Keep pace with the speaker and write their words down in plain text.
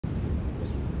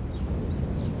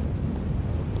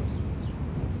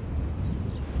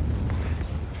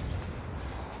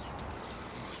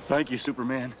Thank you,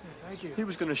 Superman. Yeah, thank you. He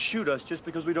was gonna shoot us just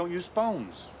because we don't use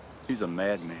phones. He's a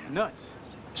madman. Nuts.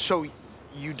 So,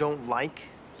 you don't like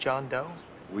John Doe?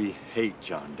 We hate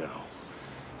John Doe.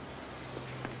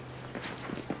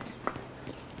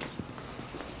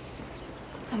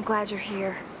 I'm glad you're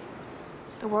here.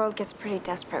 The world gets pretty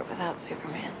desperate without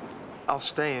Superman. I'll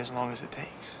stay as long as it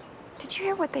takes. Did you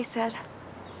hear what they said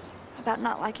about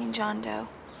not liking John Doe?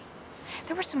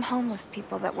 There were some homeless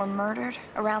people that were murdered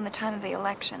around the time of the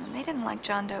election, and they didn't like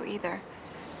John Doe either.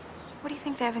 What do you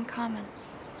think they have in common?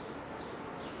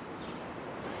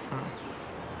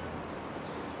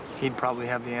 He'd probably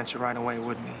have the answer right away,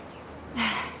 wouldn't he?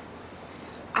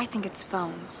 I think it's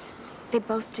phones. They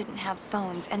both didn't have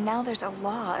phones, and now there's a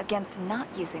law against not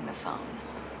using the phone.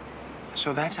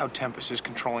 So that's how Tempest is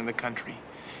controlling the country.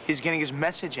 He's getting his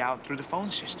message out through the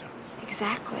phone system.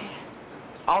 Exactly.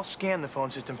 I'll scan the phone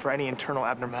system for any internal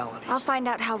abnormalities. I'll find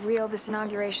out how real this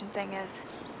inauguration thing is.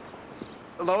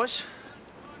 Lois?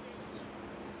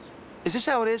 Is this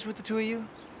how it is with the two of you?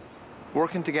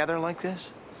 Working together like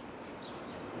this?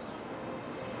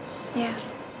 Yeah.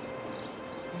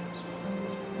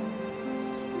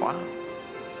 Wow.